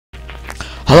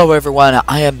Hello everyone,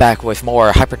 I am back with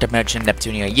more Hyperdimension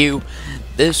Neptunia U.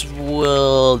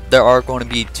 There are going to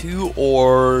be 2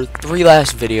 or 3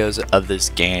 last videos of this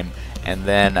game, and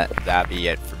then that'll be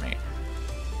it for me.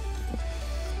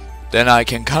 Then I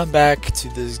can come back to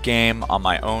this game on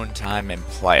my own time and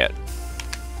play it.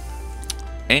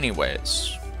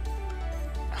 Anyways,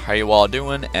 how you all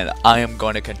doing? And I am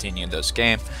going to continue this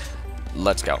game.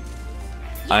 Let's go.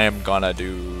 I am gonna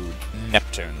do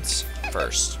Neptunes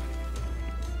first.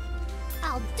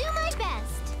 I'll do my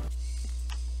best.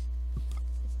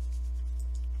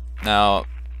 Now,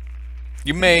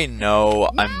 you may know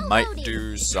I might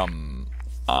do some,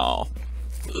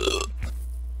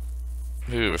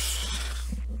 This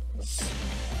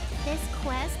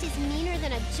quest is meaner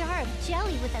than a jar of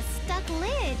jelly with a stuck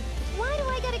lid. Why do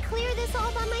I gotta clear this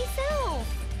all by myself?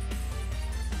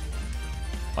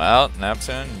 Well,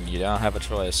 Neptune, you don't have a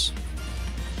choice.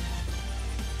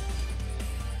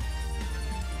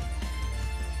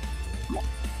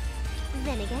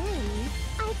 Then again,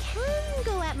 I can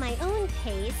go at my own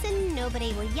pace and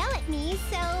nobody will yell at me,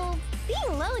 so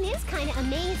being alone is kind of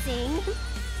amazing.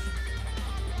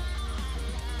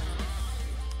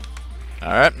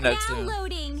 Alright, Neptune.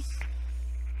 Loading.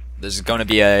 This is going to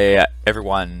be a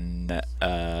everyone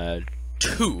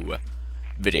 2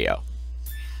 video.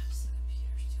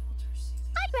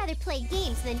 I'd rather play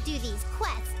games than do these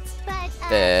quests, but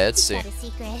Let's see. keep that a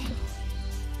secret.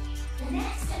 The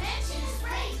next dimension is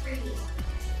ready for you.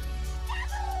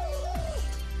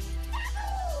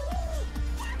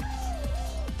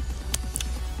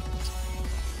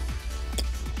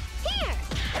 Here.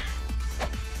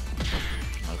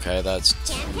 Okay, that's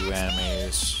 2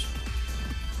 enemies.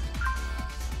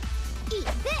 Eat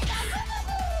this.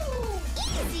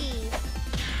 Easy.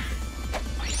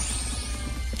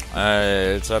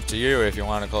 It's up to you if you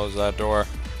want to close that door.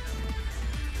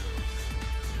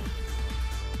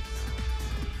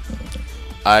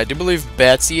 I do believe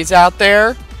Betsy is out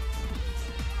there.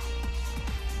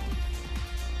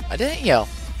 I didn't yell.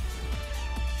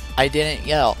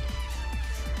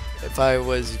 If I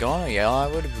was gonna yell, I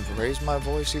would have raised my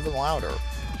voice even louder.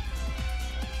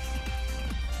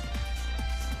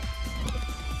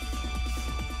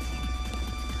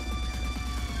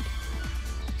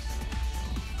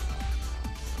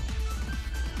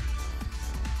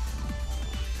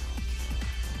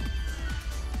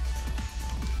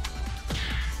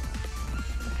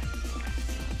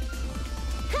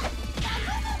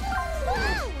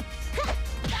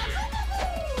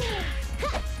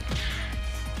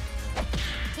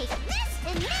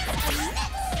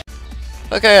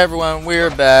 Okay everyone, we're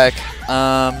back.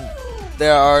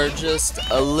 There are just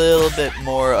a little bit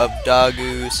more of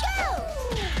Dogus.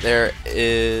 There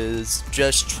is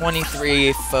just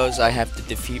 23 foes I have to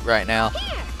defeat right now.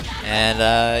 And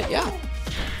yeah.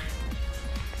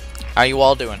 How you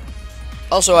all doing?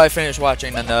 Also, I finished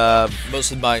watching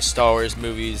most of my Star Wars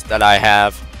movies that I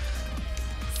have.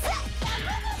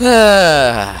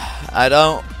 I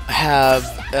don't have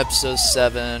Episode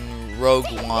 7,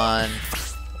 Rogue One,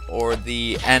 or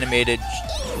the animated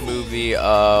movie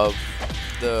of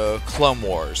the Clone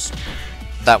Wars.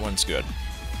 That one's good.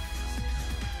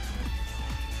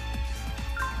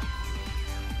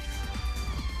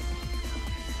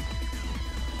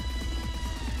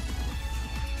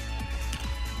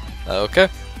 Okay.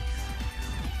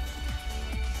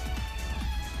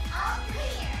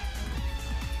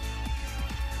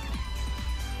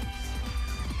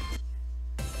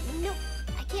 Nope,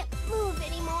 I can't move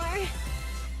anymore.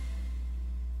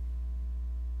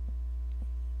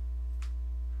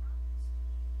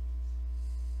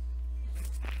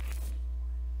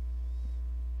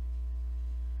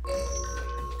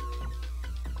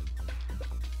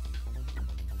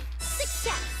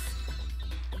 Success.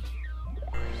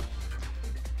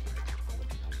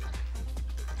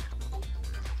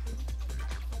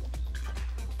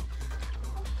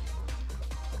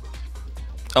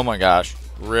 Oh my gosh,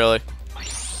 really?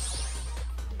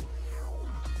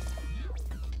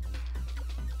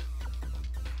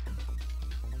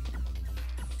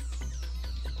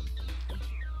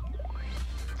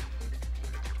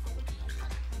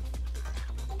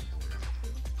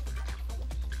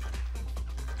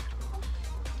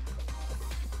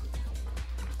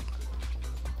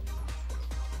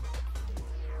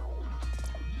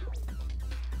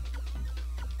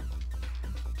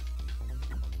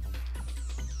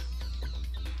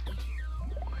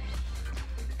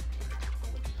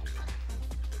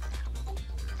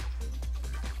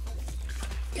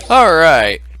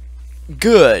 Alright,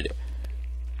 good.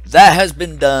 That has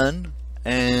been done,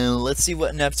 and let's see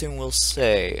what Neptune will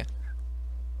say.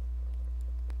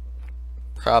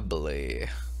 Probably.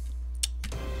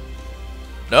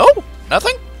 No?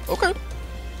 Nothing? Okay.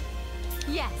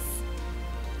 Yes.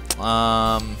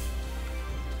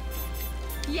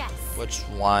 Yes. Which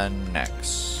one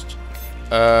next?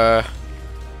 I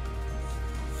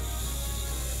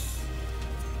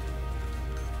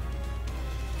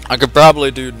could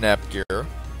probably do Nepgear.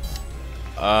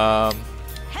 Hell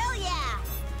yeah!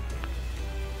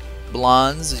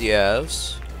 Blondes,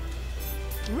 yes.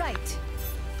 Right.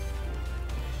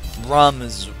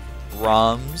 Rums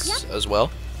Yep. as well.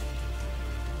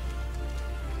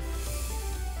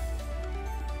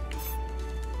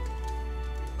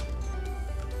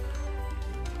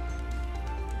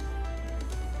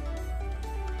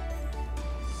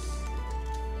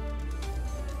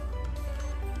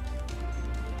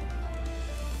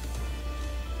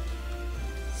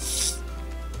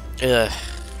 Ugh.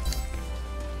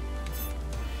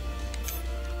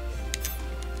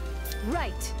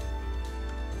 Right.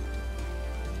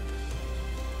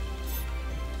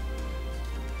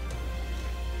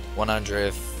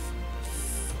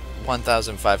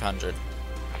 1,500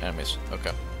 enemies.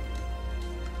 Okay.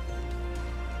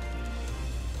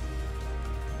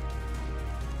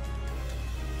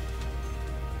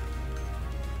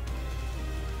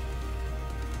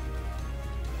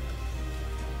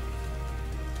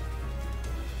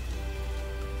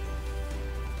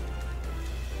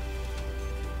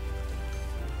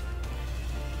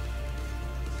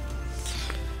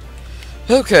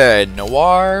 Okay,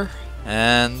 Noir,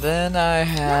 and then I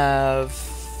have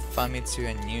Famitsu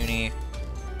and Uni.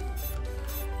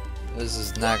 This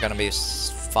is not gonna be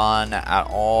fun at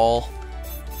all,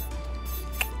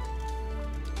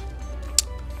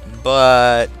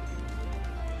 but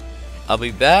I'll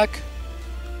be back.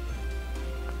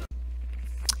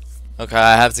 Okay,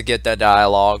 I have to get that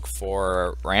dialogue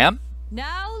for Ram.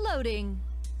 Now loading.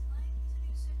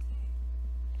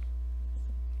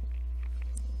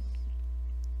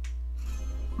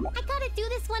 I gotta do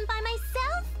this one by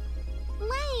myself?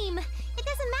 Lame. It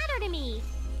doesn't matter to me.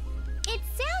 It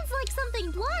sounds like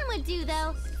something Blonde would do,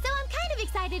 though, so I'm kind of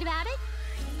excited about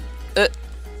it.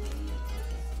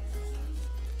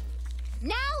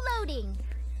 Now loading.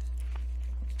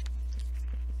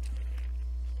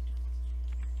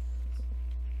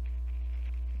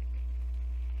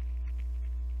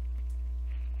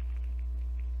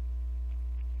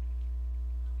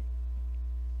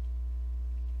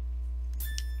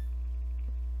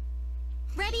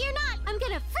 Ready or not, I'm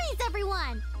gonna freeze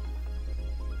everyone!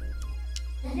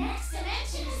 The next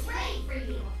dimension is ready for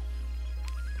you!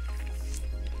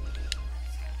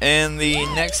 In the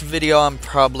next video, I'm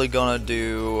probably gonna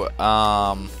do,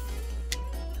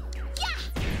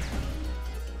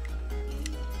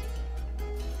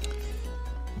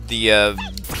 the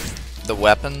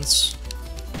weapons.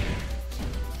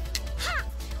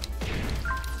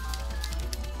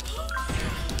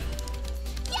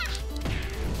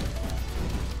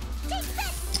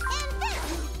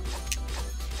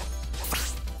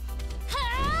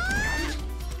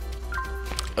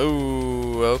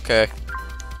 Ooh, okay.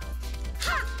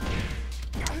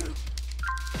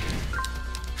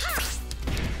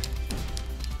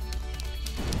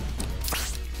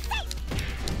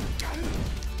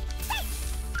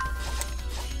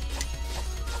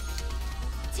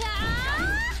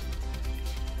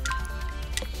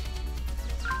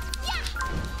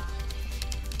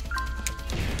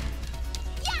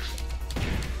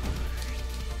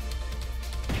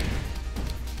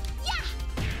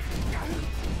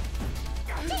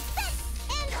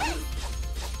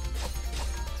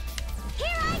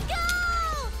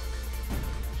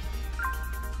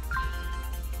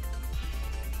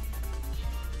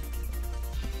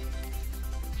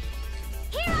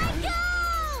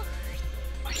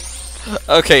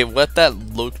 Okay, what that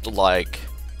looked like.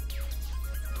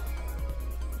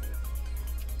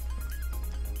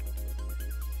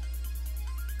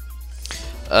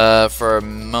 For a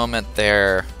moment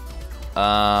there,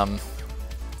 it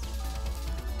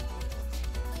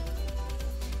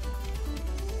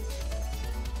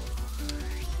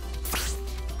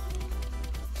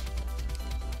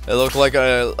looked like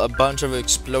a bunch of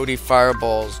explodey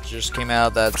fireballs just came out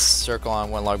of that circle and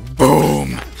went like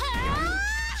BOOM!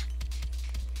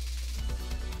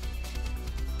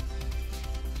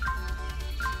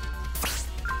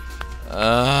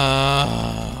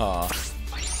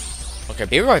 Okay,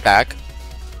 be right back.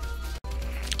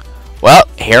 Well,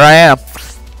 here I am.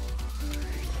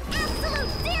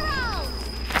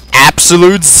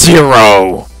 Absolute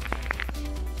zero!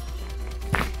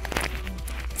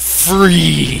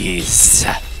 Freeze!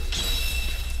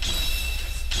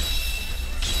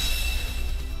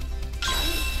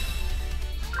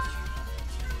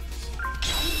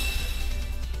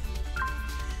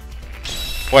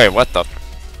 Wait, what the?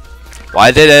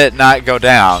 Why did it not go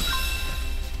down?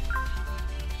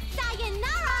 Sayonara!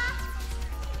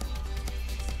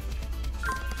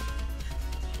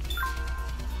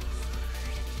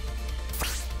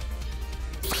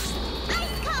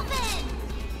 Ice coffin!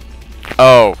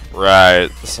 Oh, right.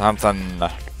 Something.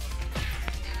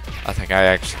 I think I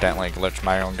accidentally glitched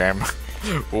my own game.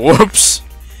 Whoops!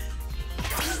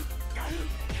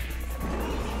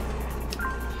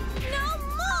 No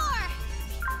more!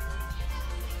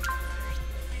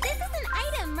 This is an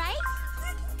item, right?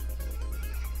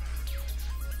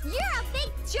 You're a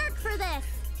big jerk for this!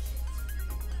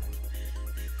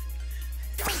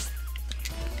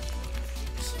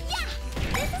 Yeah!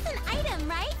 This is an item,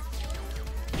 right?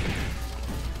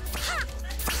 Ha!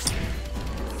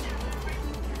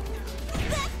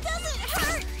 That doesn't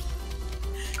hurt!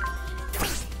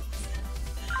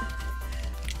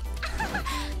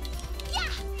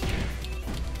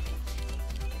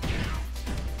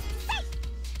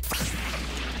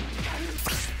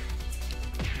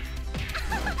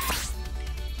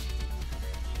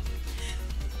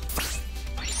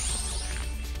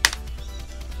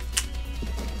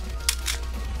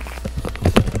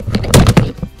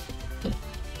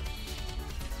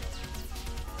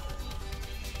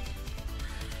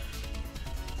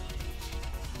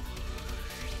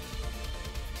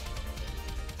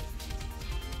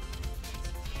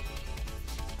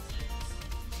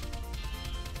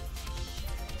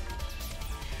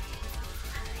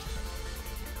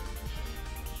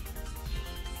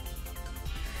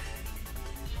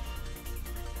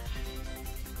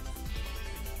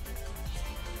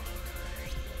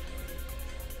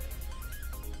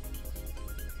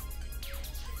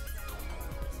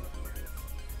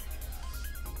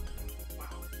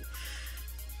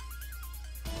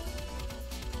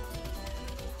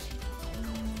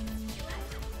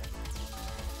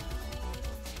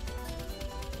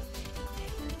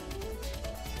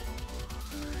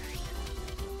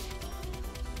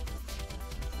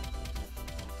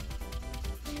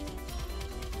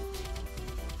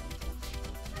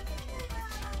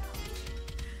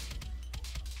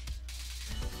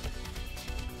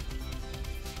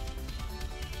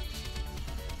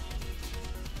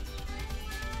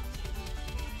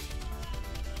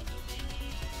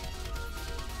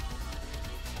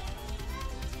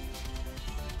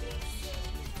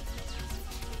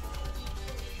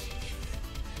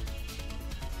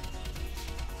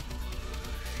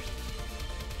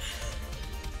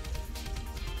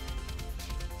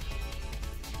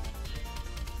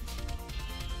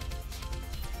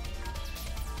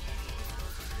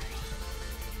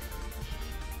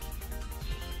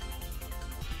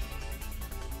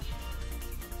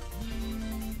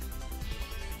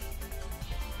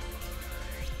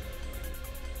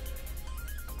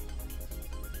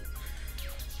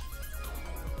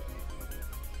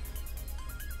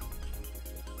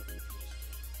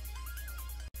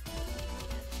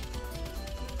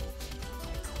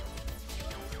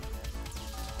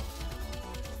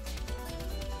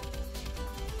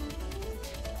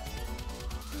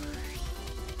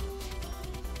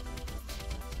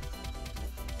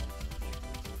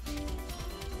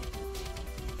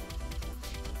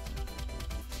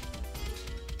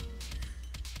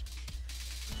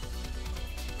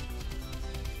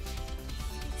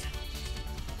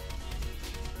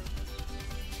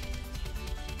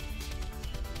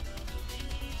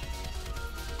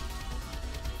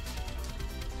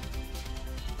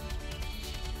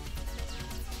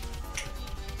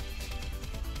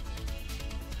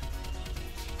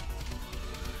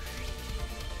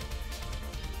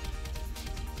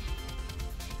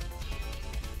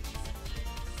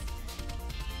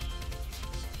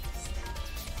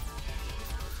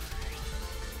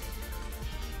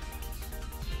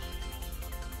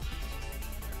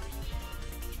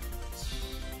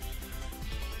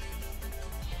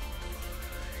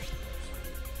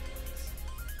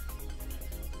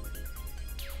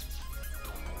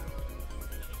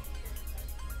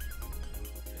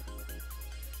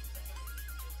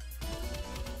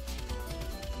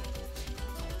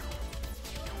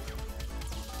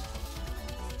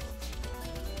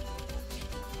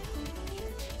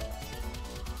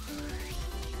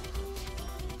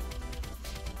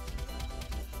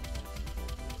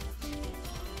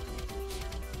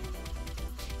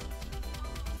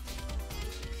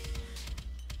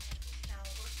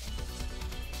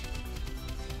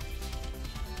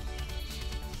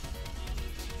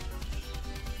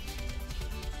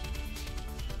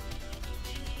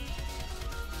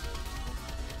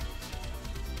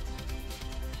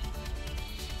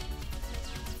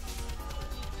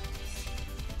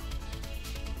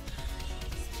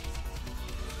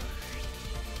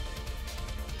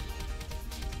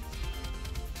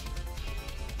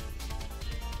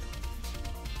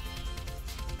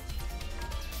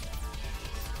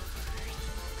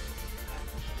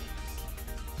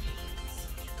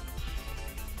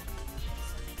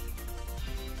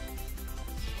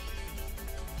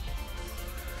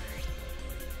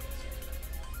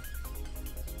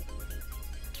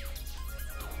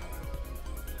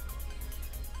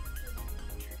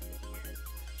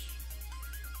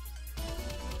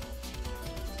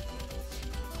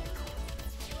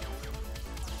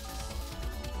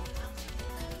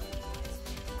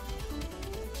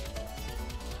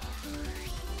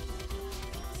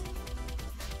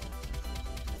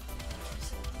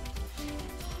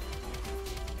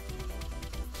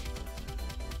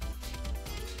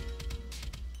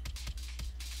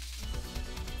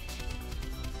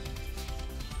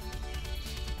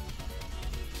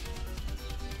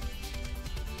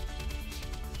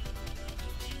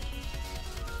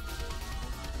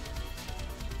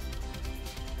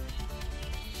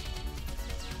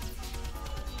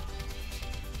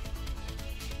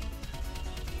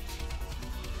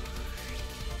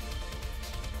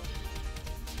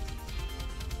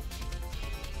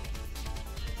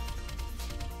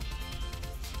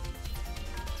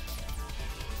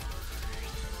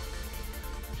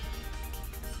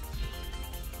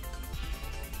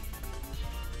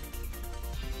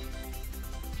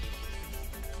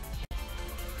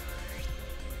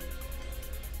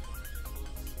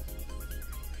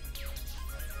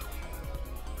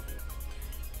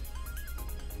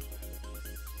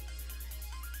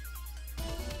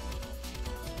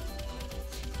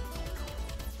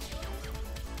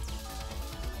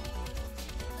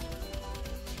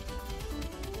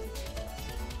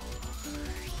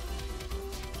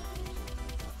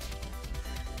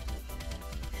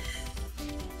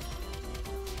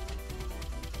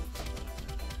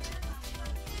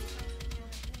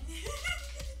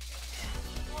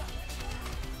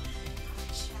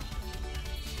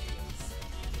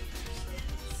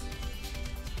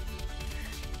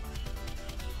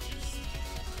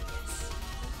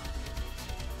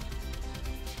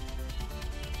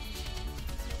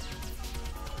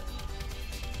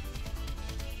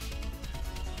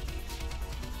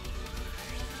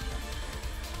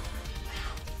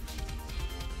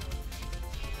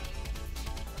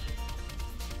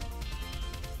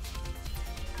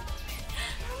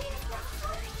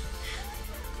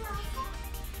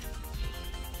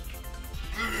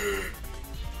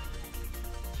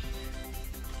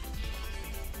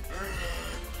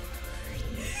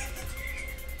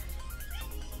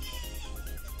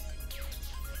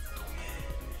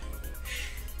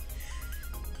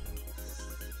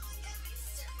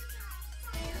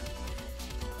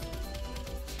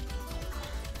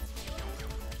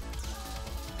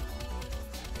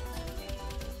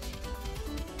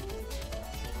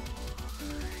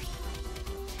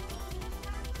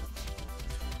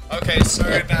 Okay,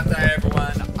 sorry about that,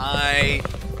 everyone. I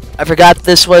forgot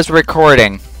this was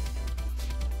recording.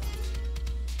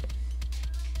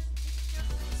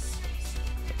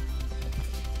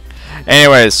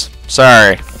 Anyways,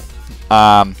 sorry.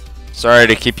 Sorry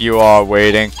to keep you all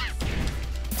waiting.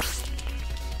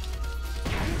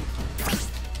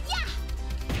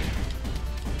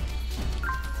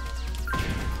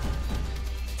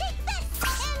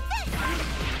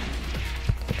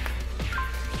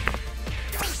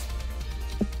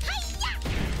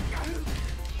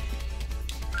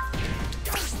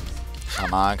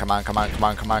 Come on, come on, come on, come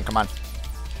on, come on, come on.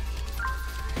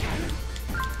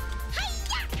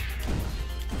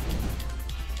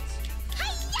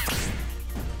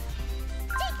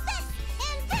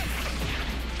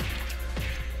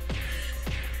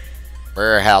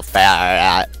 We're health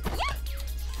at.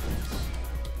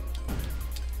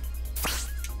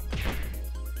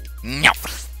 No.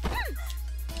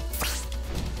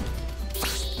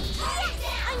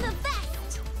 I'm the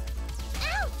best.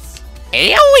 Ouch!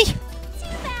 Eowie! Too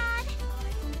bad.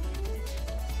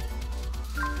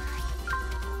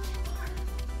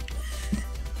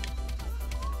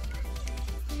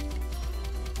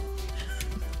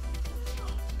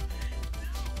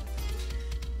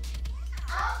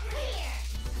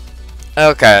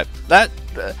 Okay,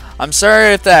 I'm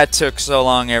sorry if that took so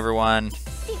long, everyone.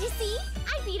 Did you see?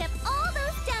 I beat up all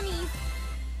those dummies.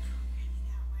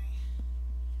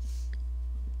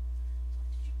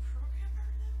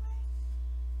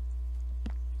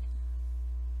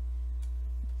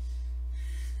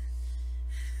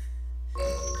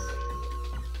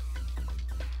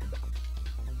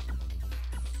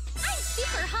 I'm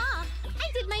super, huh?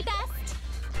 I did my best.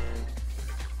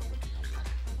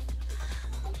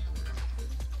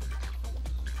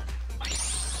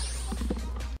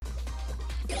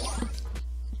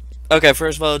 Okay,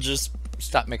 first of all, just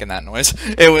stop making that noise.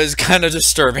 It was kind of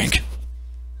disturbing.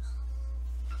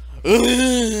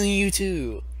 You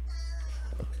too.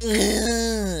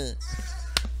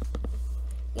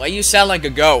 Why you sound like a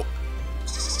goat?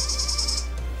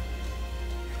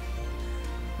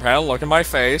 Brad, look at my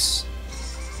face.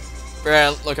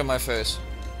 Brad, look at my face.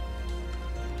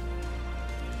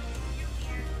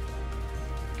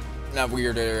 Not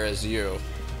weirder as you.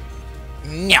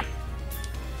 Nyah.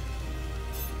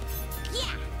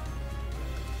 Yeah.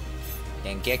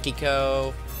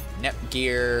 Dengekiko,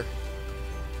 Netgear.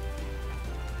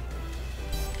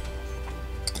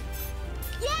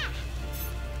 Yeah.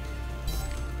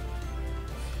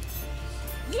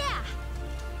 Yeah.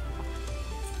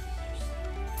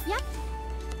 Yep.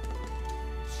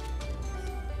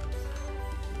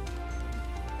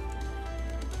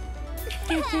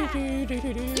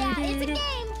 Yeah, it's a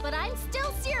game, but I'm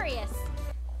still serious.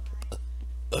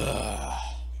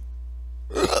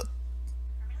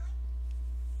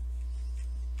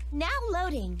 Now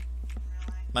loading.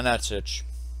 My nuts itch.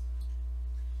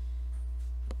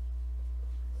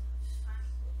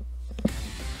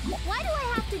 Why do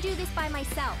I have to do this by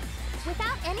myself?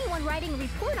 Without anyone writing a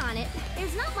report on it,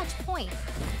 there's not much point.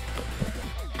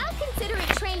 I'll consider it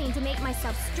training to make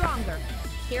myself stronger.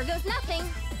 Here goes nothing.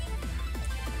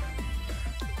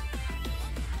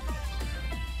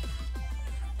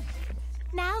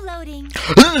 Now loading.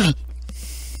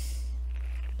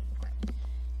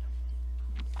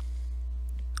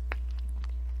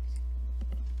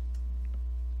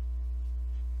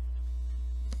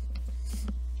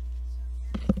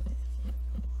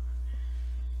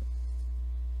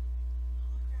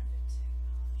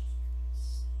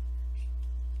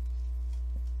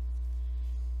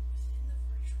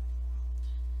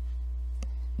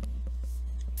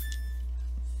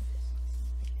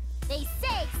 They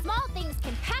say small things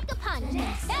can pack a punch.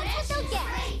 That's what they'll get.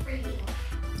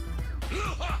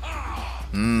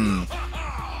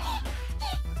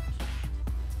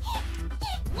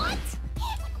 What?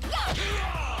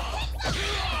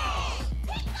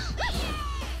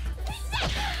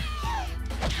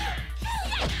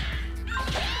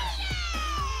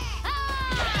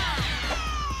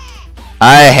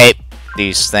 I hate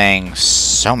these things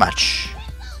so much.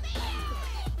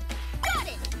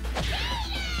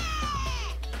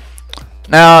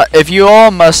 Now, if you all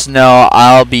must know,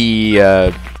 I'll be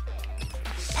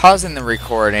pausing the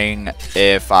recording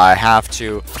if I have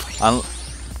to.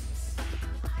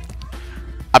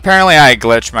 Apparently, I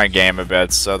glitched my game a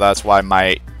bit, so that's why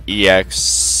my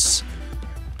EXE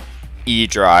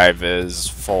drive is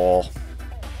full.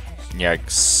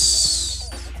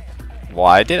 Yikes.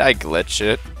 Why did I glitch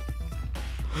it?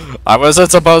 I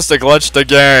wasn't supposed to glitch the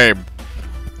game.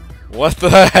 What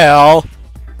the hell?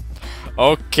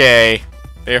 Okay.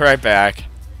 Be right back.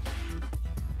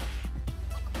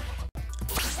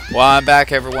 Well, I'm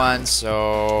back, everyone,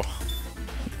 so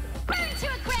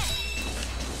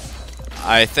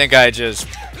I think I just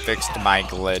fixed my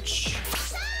glitch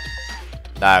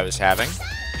that I was having.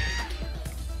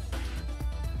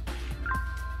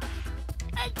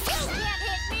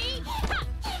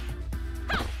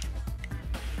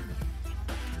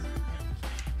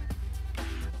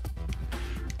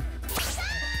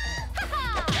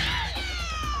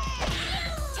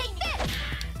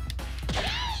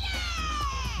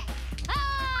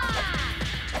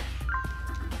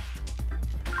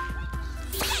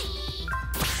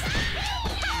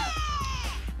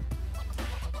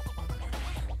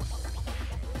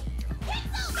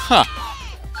 Huh.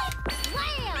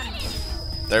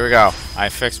 There we go. I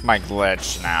fixed my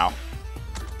glitch now.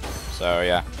 So,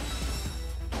 yeah.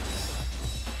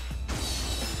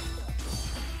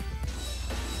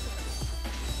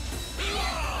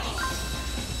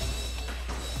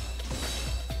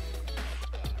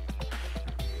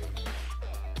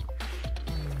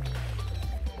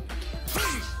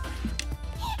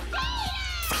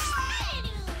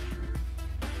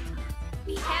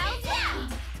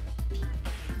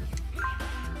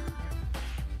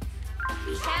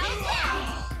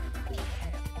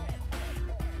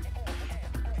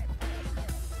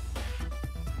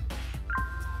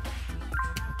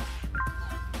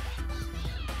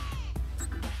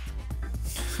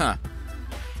 Huh.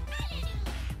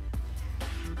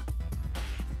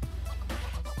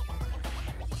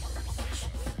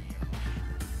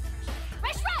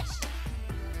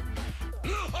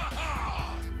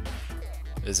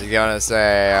 Is he gonna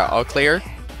say all clear?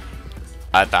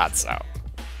 I thought so.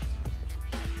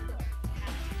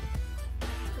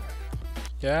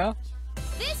 Yeah?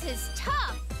 This is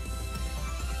tough.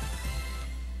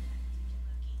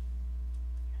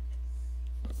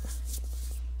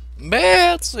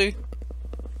 Betsy.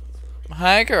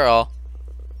 Hi, girl.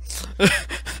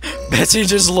 Betsy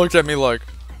just looked at me like,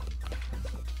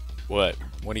 what?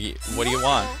 What do you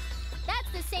want?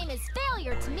 That's the same as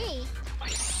failure to me.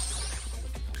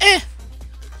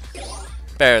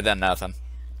 Better than nothing.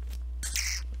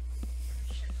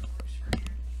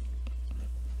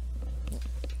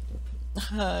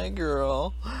 Hi,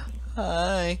 girl.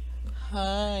 Hi.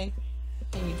 Hi.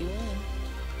 How you doing?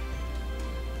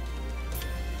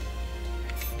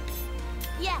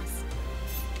 Yes.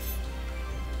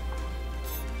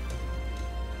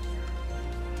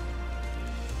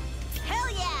 Hell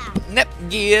yeah! Nep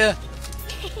gear.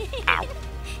 Ow.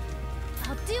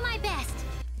 I'll do my best.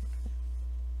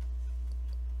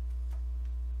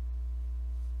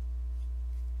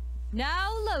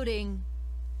 Now loading.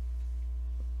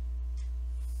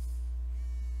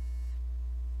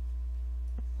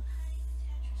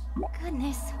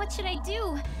 Goodness, what should I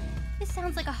do? This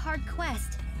sounds like a hard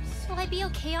quest. Will I be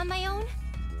okay on my own?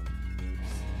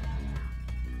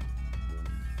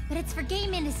 But it's for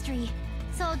game industry,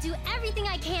 so I'll do everything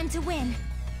I can to win.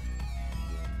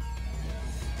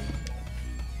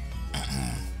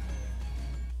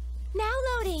 Now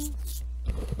loading.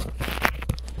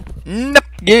 Nep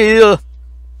gear.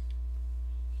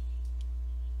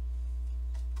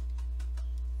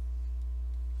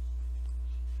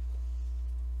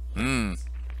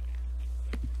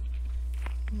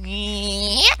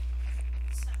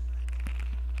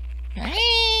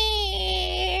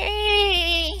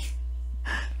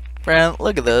 Brent,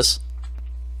 look at this.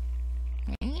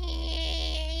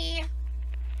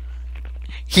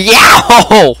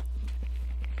 Yow!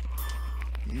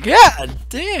 God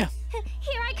damn.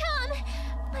 Here I come.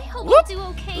 I hope I'll do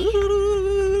okay.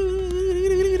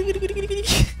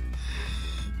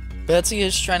 Betsy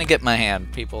is trying to get my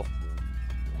hand, people.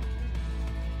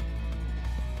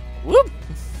 Whoop!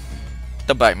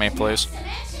 Don't bite me, please.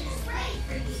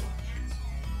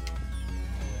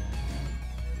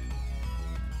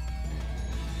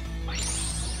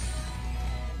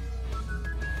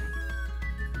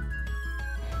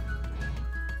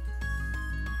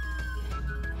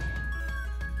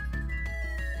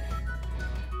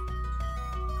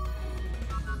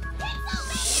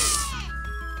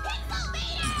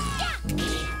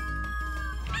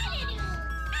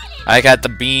 I got the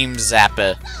beam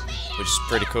zapper, which is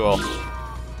pretty cool.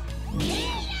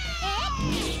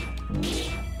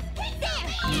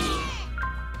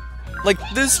 Like,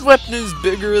 this weapon is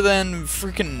bigger than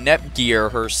freaking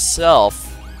Netgear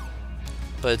herself,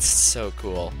 but it's so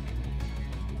cool.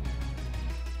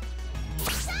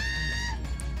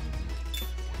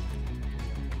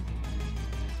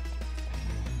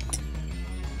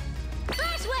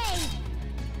 First wave.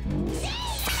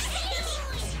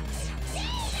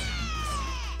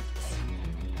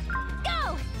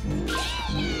 Go.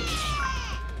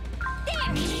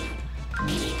 There.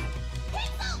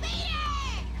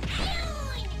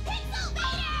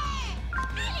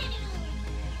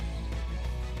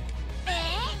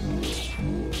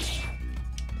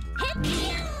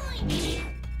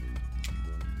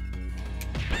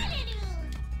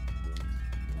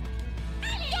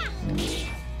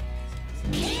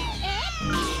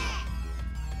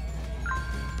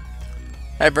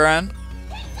 Hey, Brian.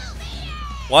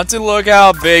 Want to look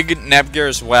how big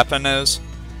Nepgear's weapon is?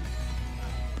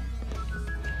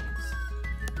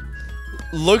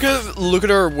 Look at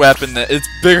her weapon. It's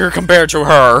bigger compared to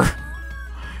her.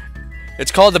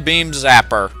 It's called the Beam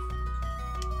Zapper.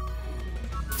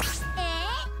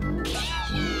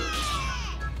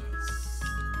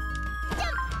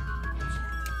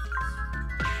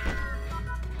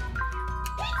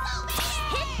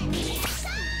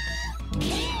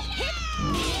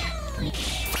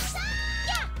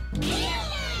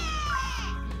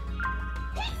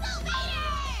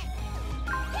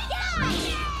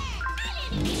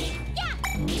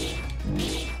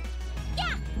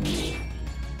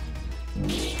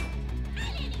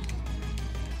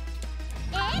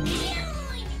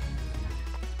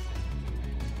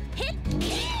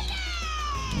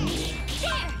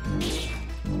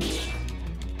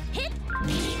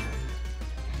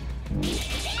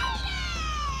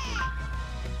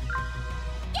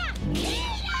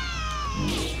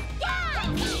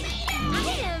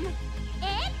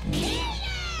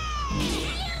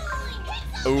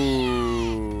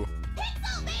 Ooh.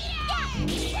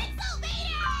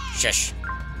 Shush.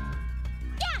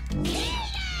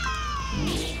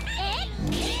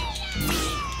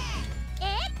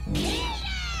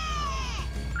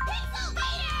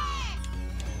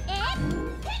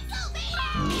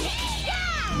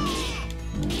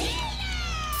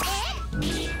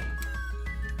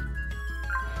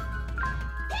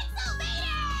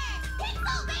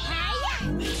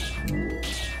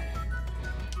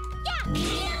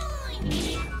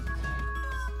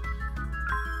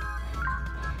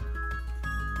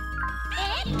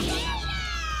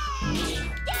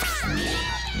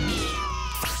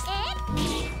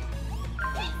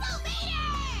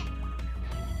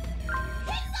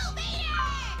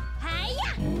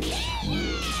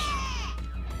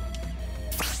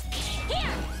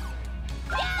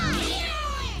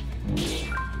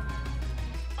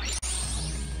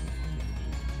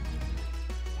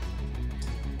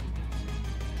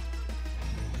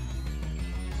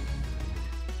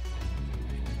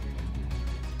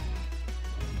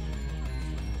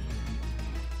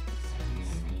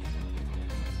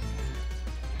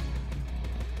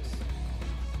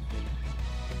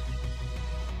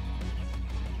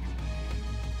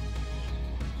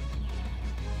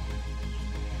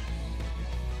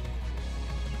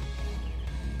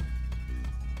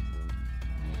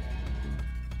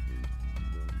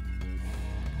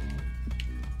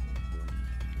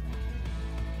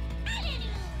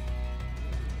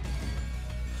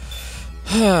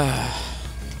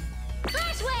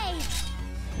 Flash wave!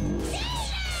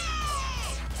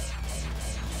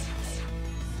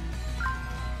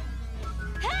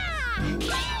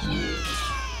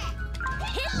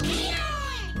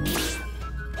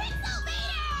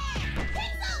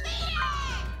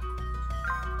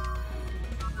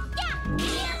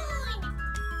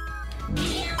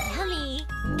 Yummy!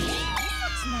 This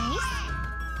looks nice.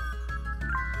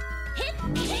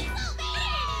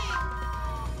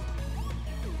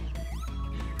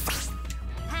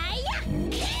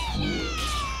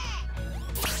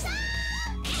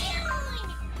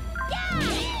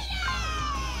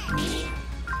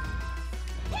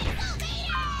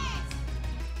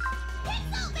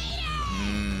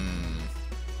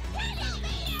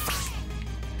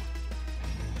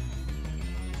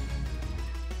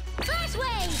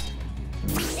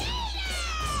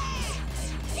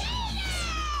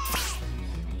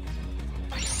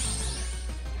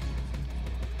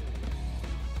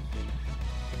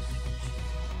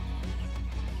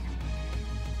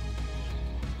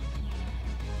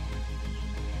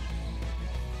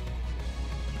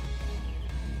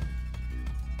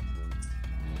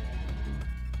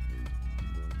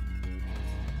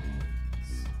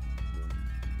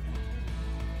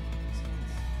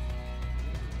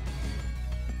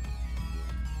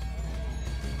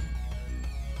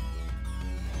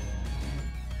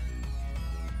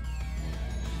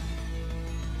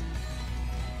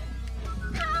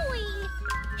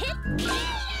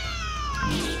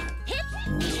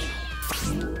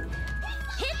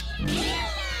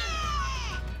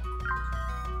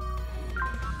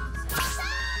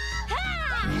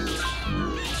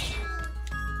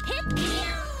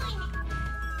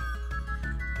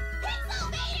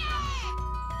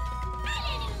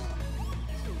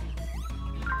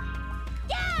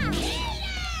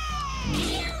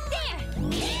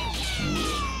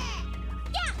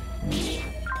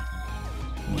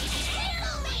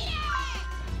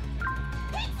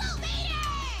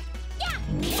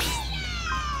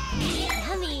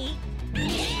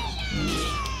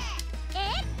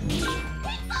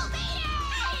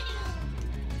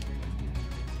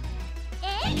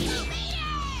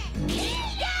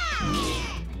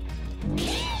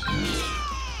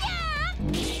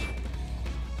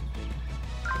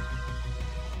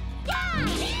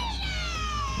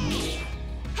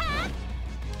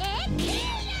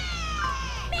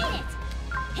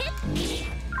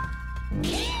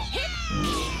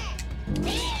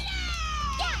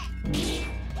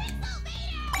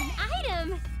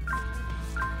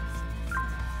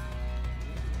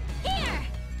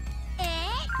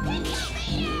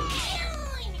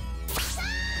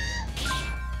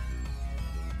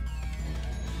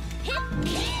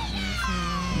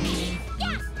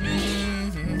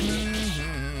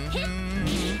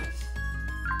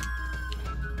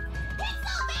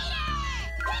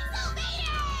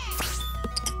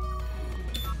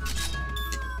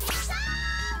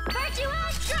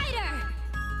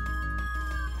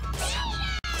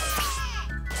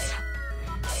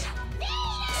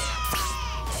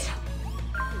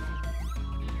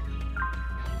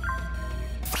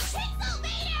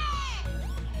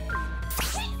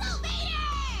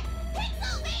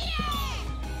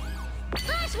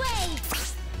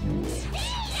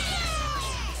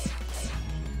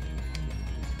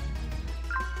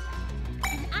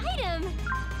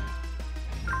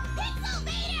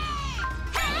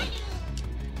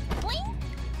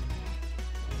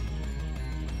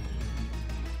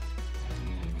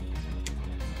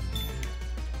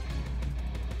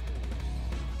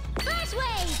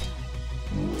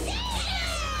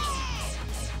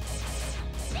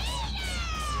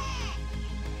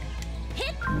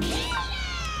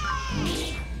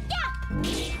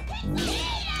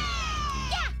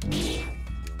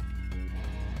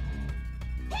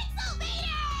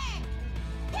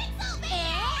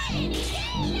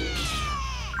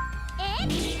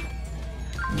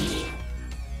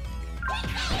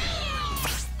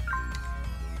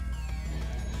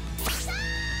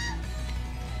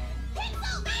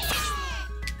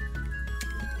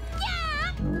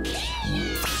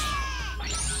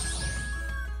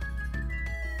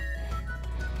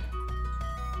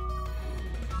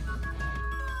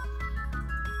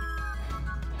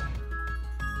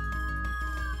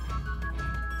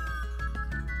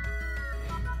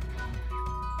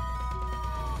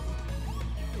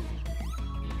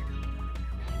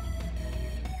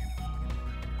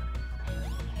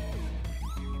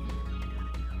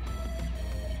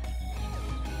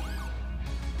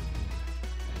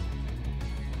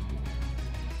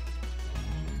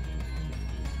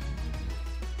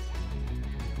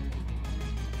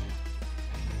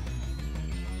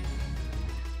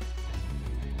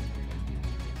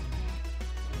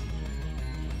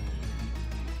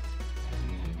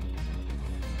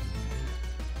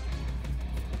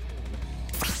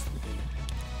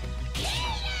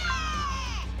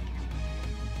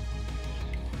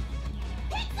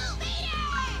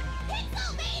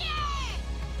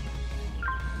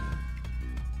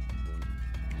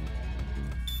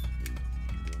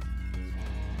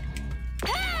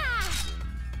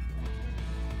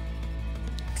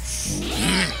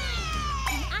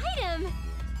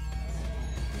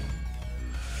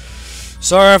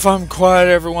 Sorry if I'm quiet,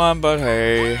 everyone, but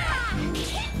hey.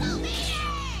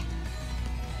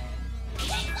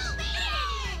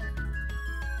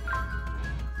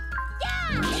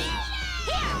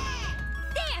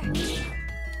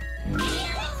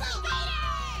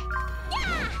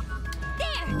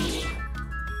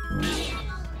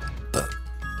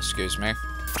 Excuse me.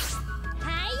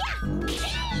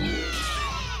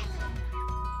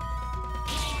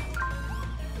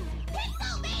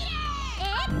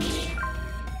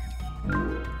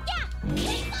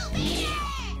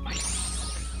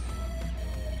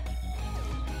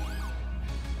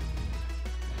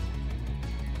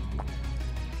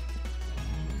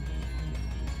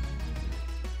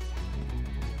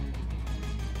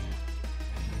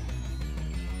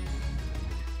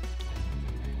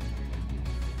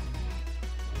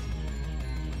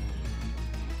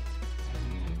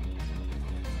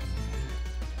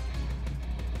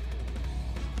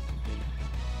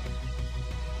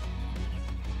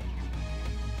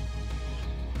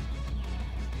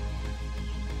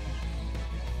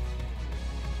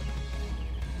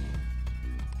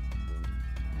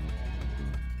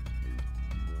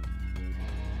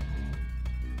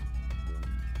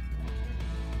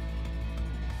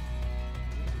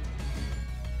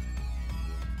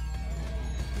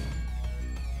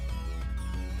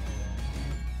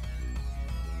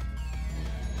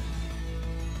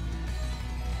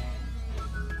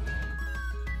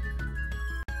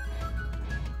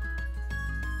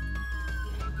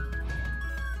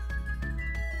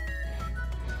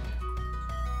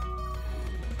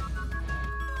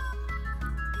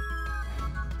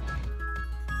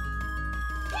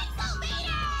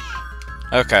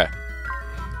 Okay.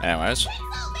 Anyways.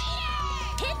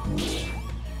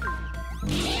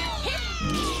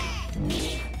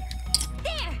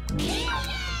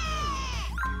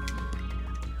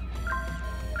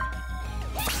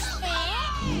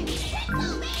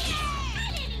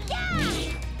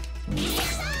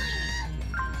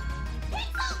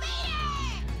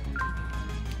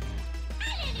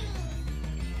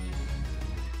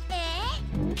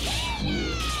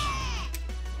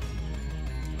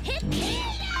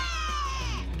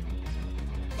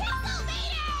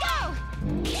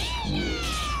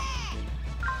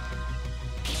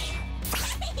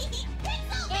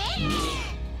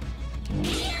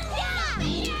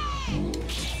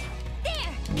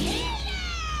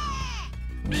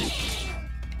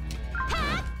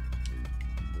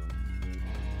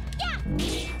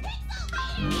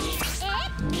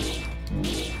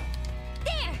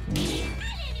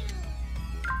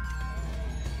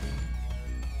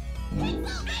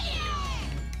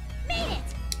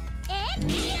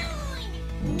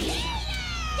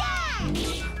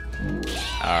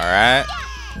 Alright.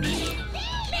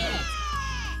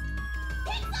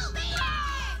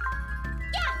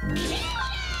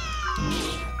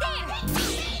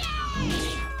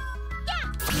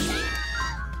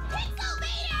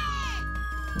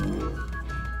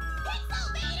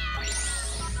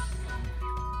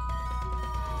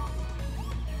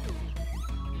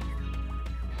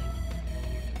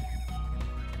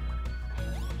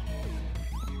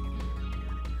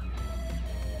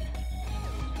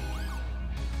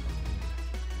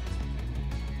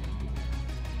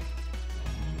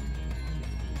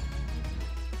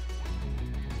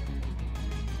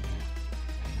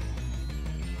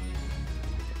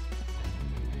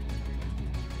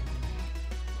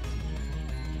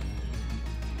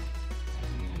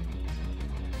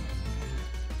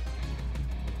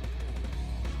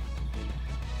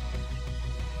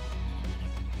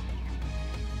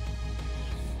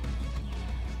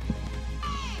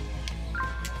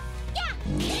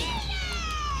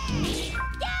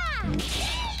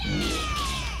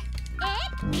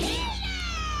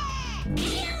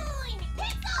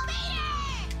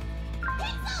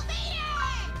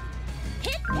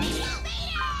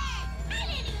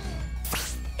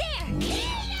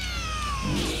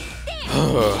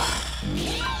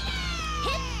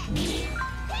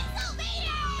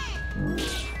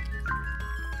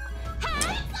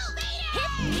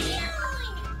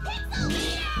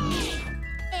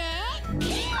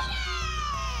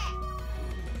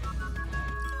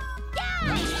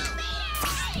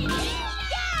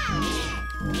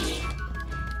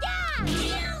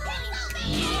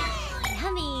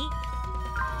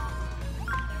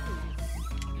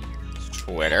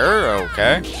 Twitter,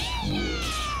 okay.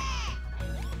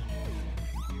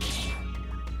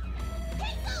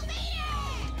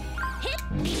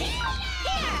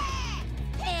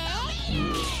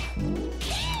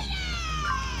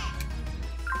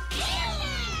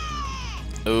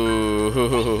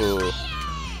 Ooh.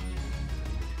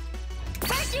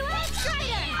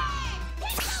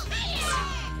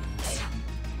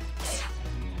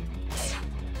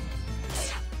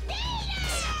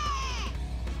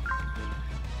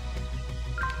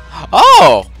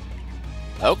 Oh!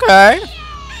 Okay.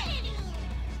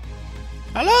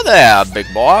 Hello there,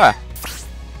 big boy.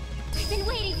 I've been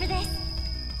waiting for this.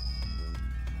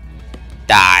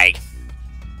 Die.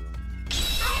 I'm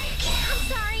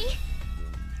sorry.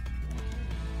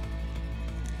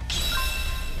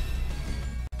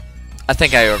 I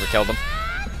think I overkilled him.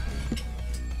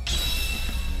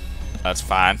 That's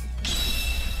fine.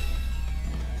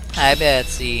 Hi,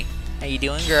 Betsy. How you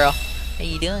doing, girl? How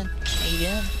you doing? How you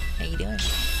doing? How you doing?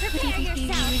 Prepare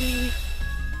yourself.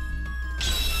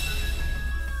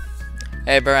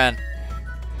 Hey, Bren.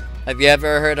 Have you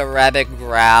ever heard a rabbit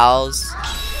growls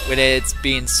when it's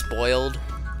being spoiled?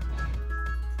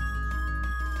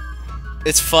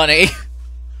 It's funny.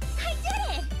 I did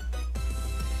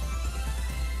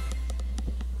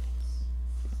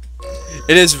it.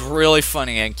 It is really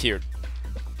funny and cute.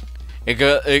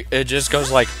 It just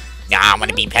goes like, nah, I want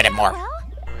to be petted more. Well,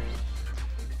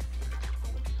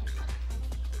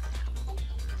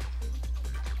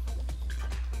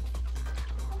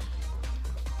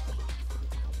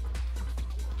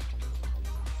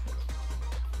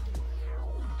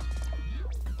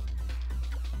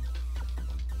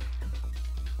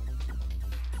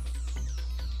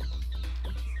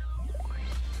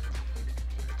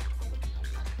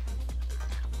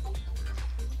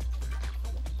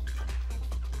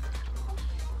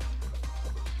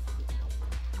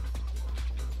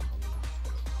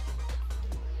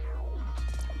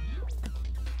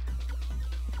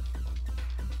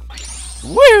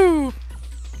 Woo!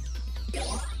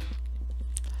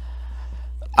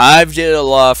 I've did a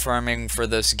lot of farming for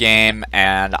this game,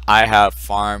 and I have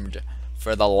farmed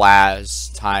for the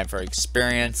last time for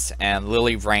experience and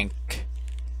Lily rank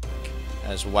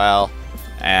as well.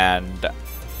 And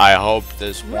I hope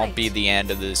this won't be the end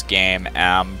of this game.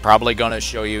 I'm probably going to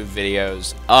show you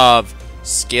videos of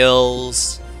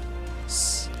skills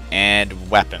and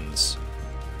weapons.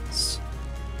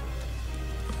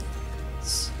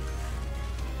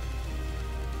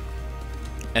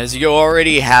 As you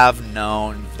already have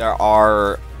known, there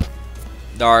are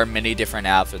many different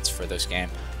outfits for this game,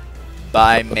 but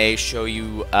I may show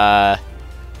you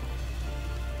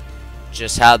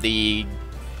just how the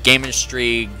Game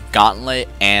Industry Gauntlet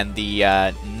and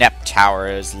the Nep Tower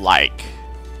is like.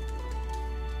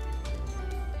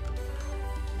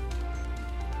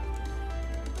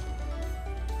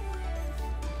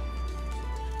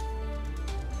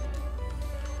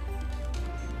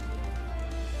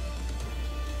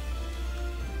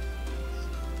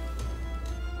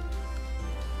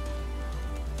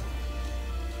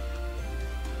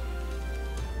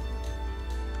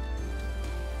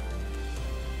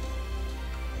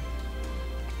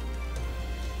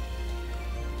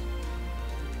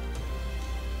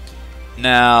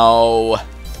 Now,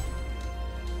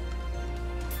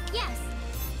 yes.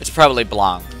 it's probably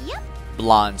Blonde. Yep.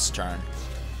 Blonde's turn.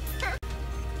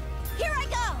 Here I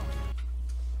go.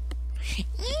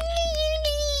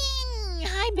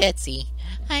 Hi, Betsy.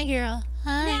 Hi, girl.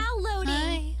 Hi. Now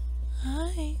loading.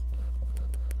 Hi.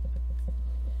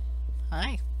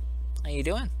 Hi. How you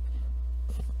doing?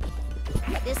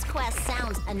 This quest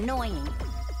sounds annoying,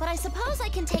 but I suppose I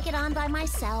can take it on by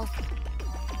myself.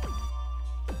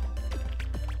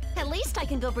 At least I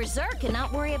can go berserk and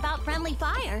not worry about friendly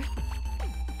fire.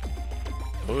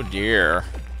 Oh dear.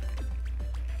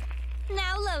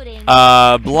 Now loading.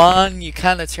 Blonde, you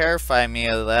kind of terrify me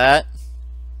of that.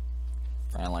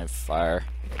 Friendly fire.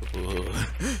 Ooh.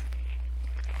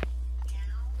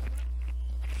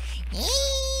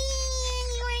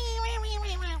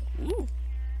 Ooh.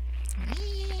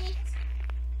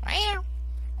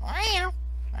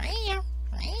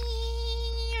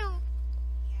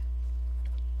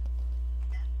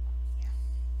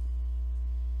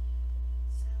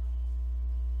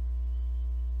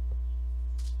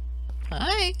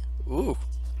 Hi. Ooh.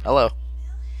 Hello.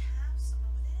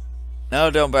 No,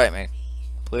 don't bite me.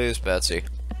 Please, Betsy.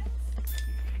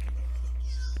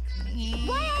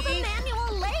 Why all the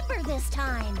manual labor this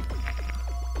time?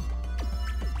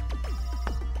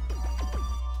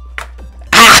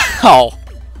 Ow!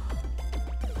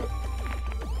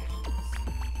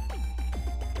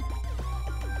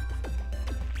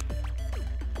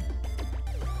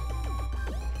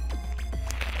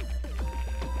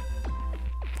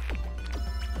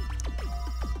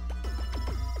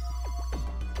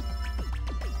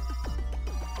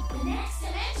 The next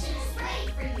dimension is ready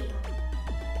for you.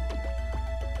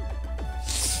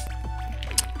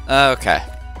 Okay.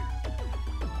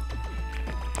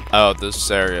 Oh,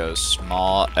 this area is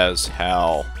small as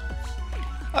hell.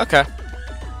 Okay.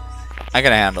 I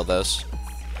can handle this.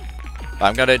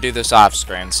 I'm gonna do this off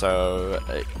screen, so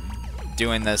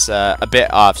doing this a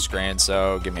bit off screen,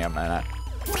 so give me a minute.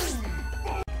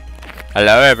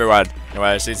 Hello, everyone. You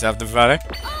want to see something funny?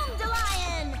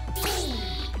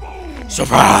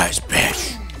 Surprise,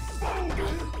 bitch!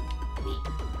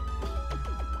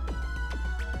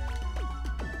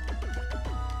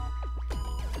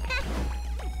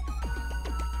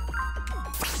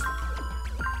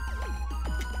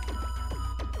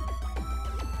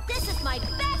 This is my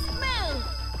best move!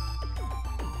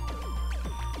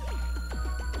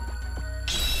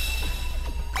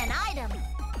 An item.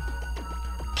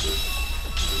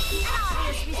 An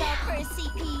obvious result for a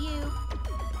CPU.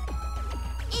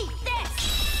 Eat this!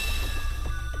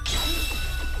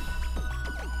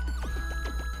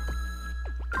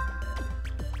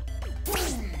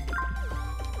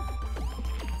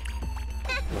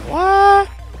 What?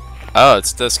 Oh,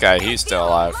 it's this guy. He's still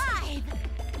alive.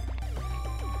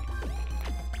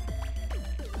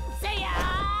 Say ya!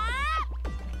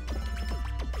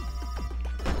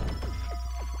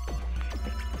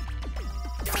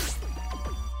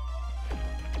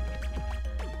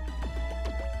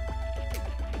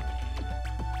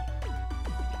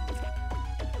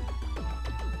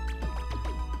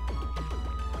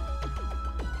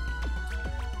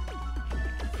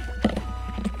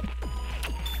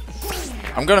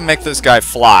 I'm gonna make this guy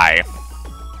fly.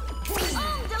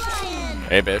 Dandelion!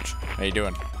 Hey, bitch. How you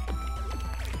doing?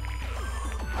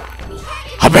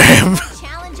 Bam!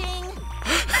 Challenging.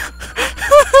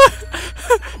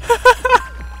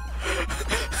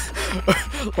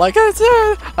 Like I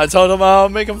said, I told him I'll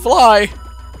make him fly.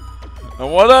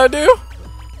 And what did I do?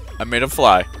 I made him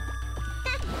fly.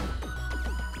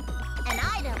 An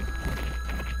item.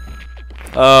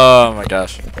 Oh my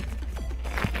gosh.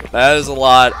 That is a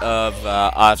lot of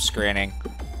off-screening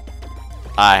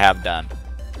I have done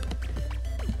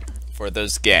for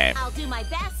this game. I'll do my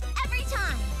best every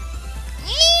time.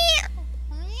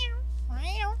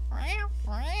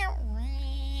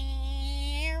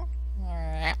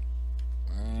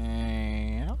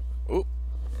 Ooh.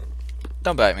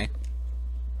 Don't bite me.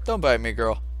 Don't bite me,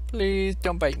 girl. Please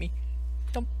don't bite me.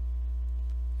 Don't.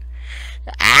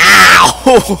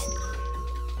 Ow!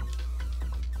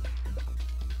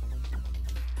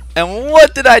 And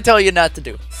what did I tell you not to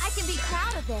do? I can be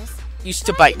proud of this. You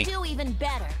still But I bite me. can do even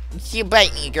better. You still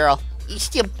bite me, girl. You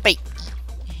still bite me.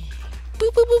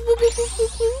 Boop, boop, boop, boop, boop, boop,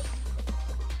 boop, boop.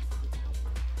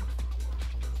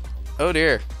 Oh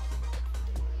dear.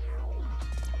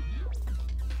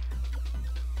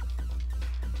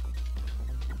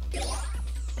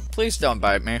 Please don't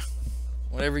bite me.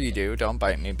 Whatever you do, don't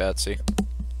bite me, Betsy.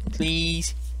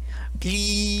 Please.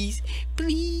 Please.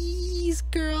 Please,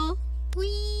 girl.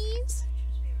 Please.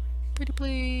 Pretty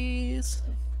please.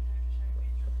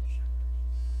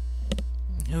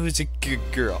 Who's a good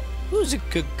girl? Who's a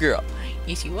good girl?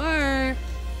 Yes, you are.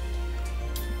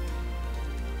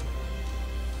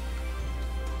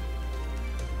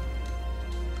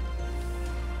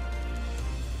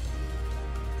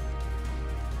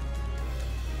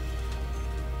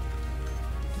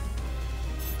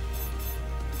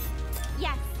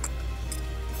 Yes.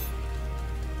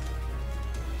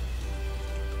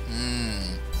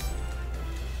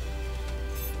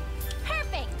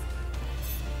 Perfect.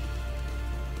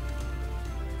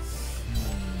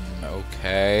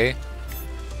 Okay.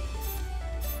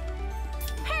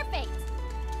 Perfect.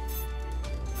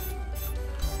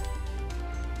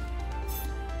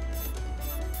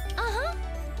 Uh-huh.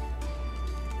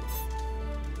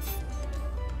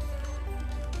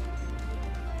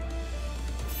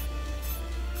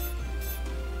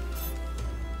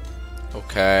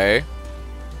 Okay.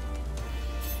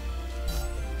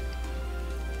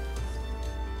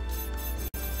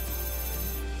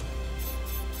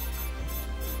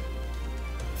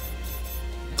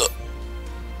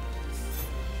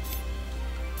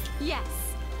 Yes.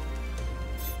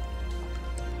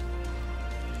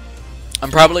 I'm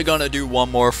probably gonna do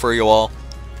one more for you all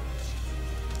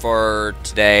for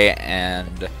today,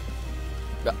 and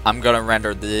I'm gonna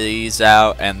render these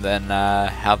out and then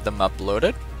have them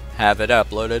uploaded. Have it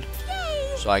uploaded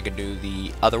so I can do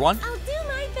the other one. I'll do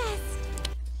my best.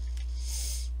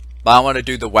 But I want to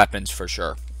do the weapons for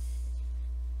sure.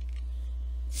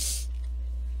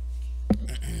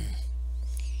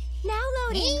 Now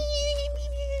loading.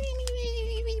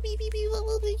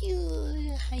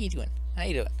 How you doing? How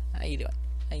you doing? How you doing?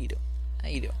 How you doing? How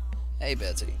you doing? Hey,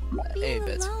 Betsy. Hey, Being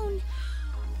Betsy. alone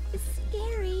is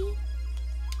scary.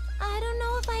 I don't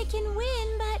know if I can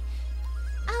win, but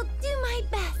I'll do my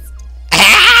best.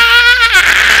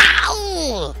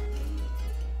 Ow!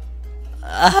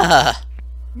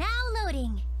 Now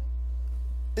loading.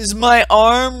 Is my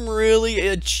arm really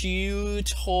a chew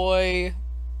toy,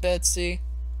 Betsy?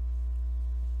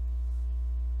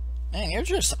 Man, you're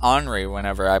just ornery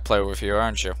whenever I play with you,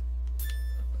 aren't you?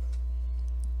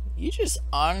 You just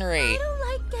ornery. I don't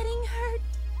like getting hurt.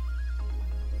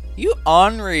 You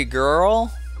ornery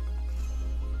girl.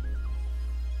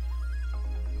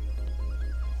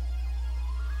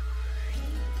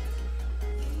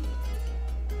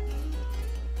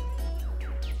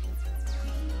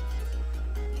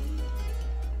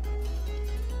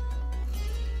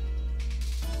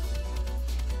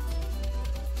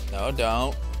 No,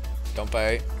 don't. Don't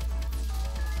bite.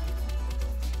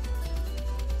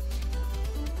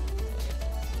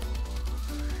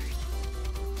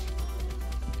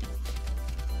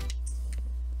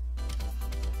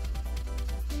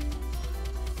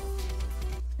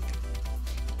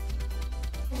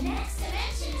 The next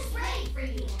dimension is ready for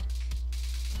you.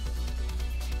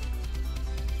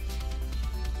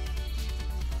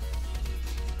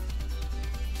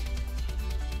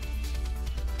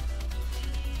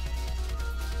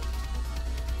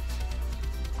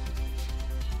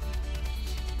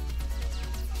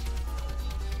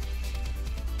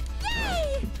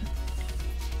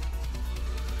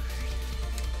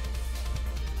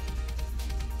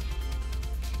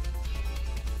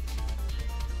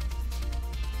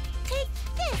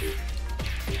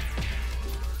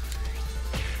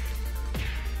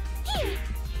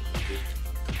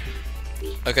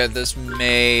 Okay, this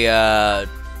may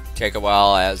take a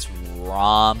while as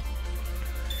ROM.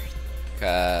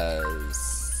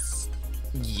 Cause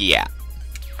yeah.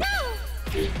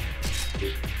 An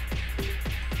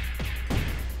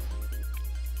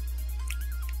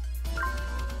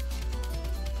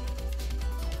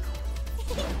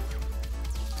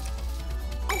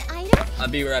item? I'll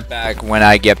be right back when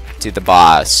I get to the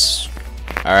boss.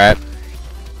 Alright.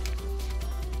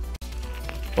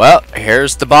 Well,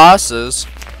 here's the bosses.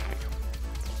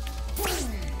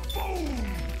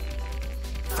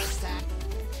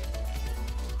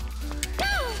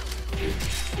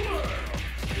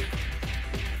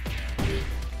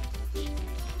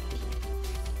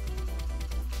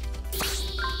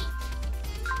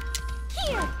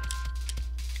 Here.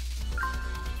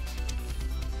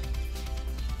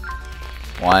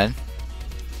 1,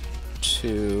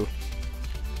 2,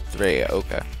 3.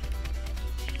 Okay.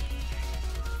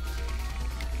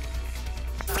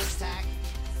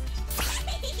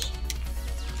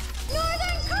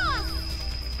 Northern Cross.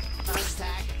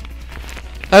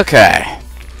 Okay.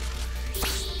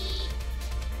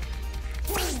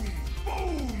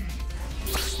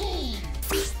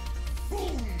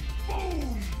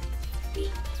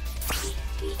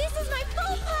 This is my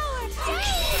full power. Yay!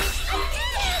 I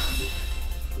did it!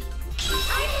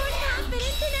 I'm more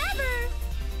confident than ever.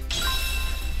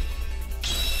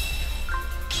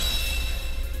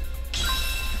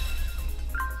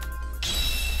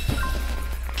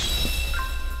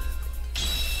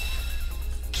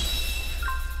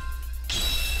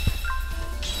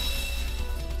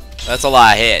 That's a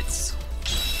lot of hits.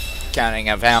 Counting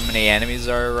of how many enemies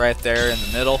are right there in the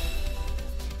middle.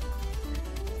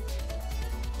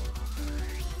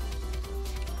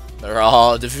 They're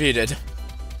all defeated.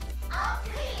 Up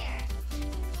here.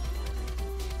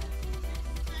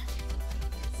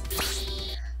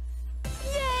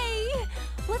 Yay!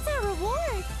 What's our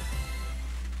reward?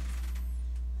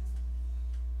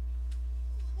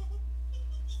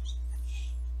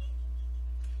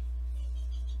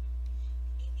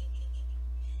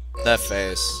 That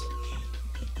face.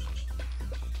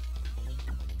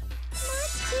 Not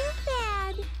too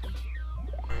bad.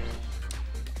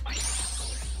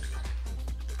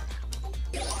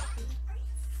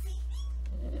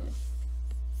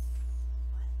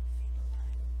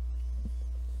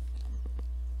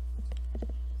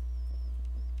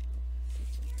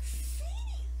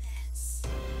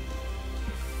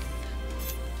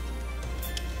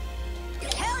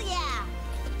 Hell yeah!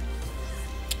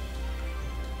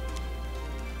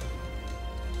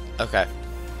 Okay.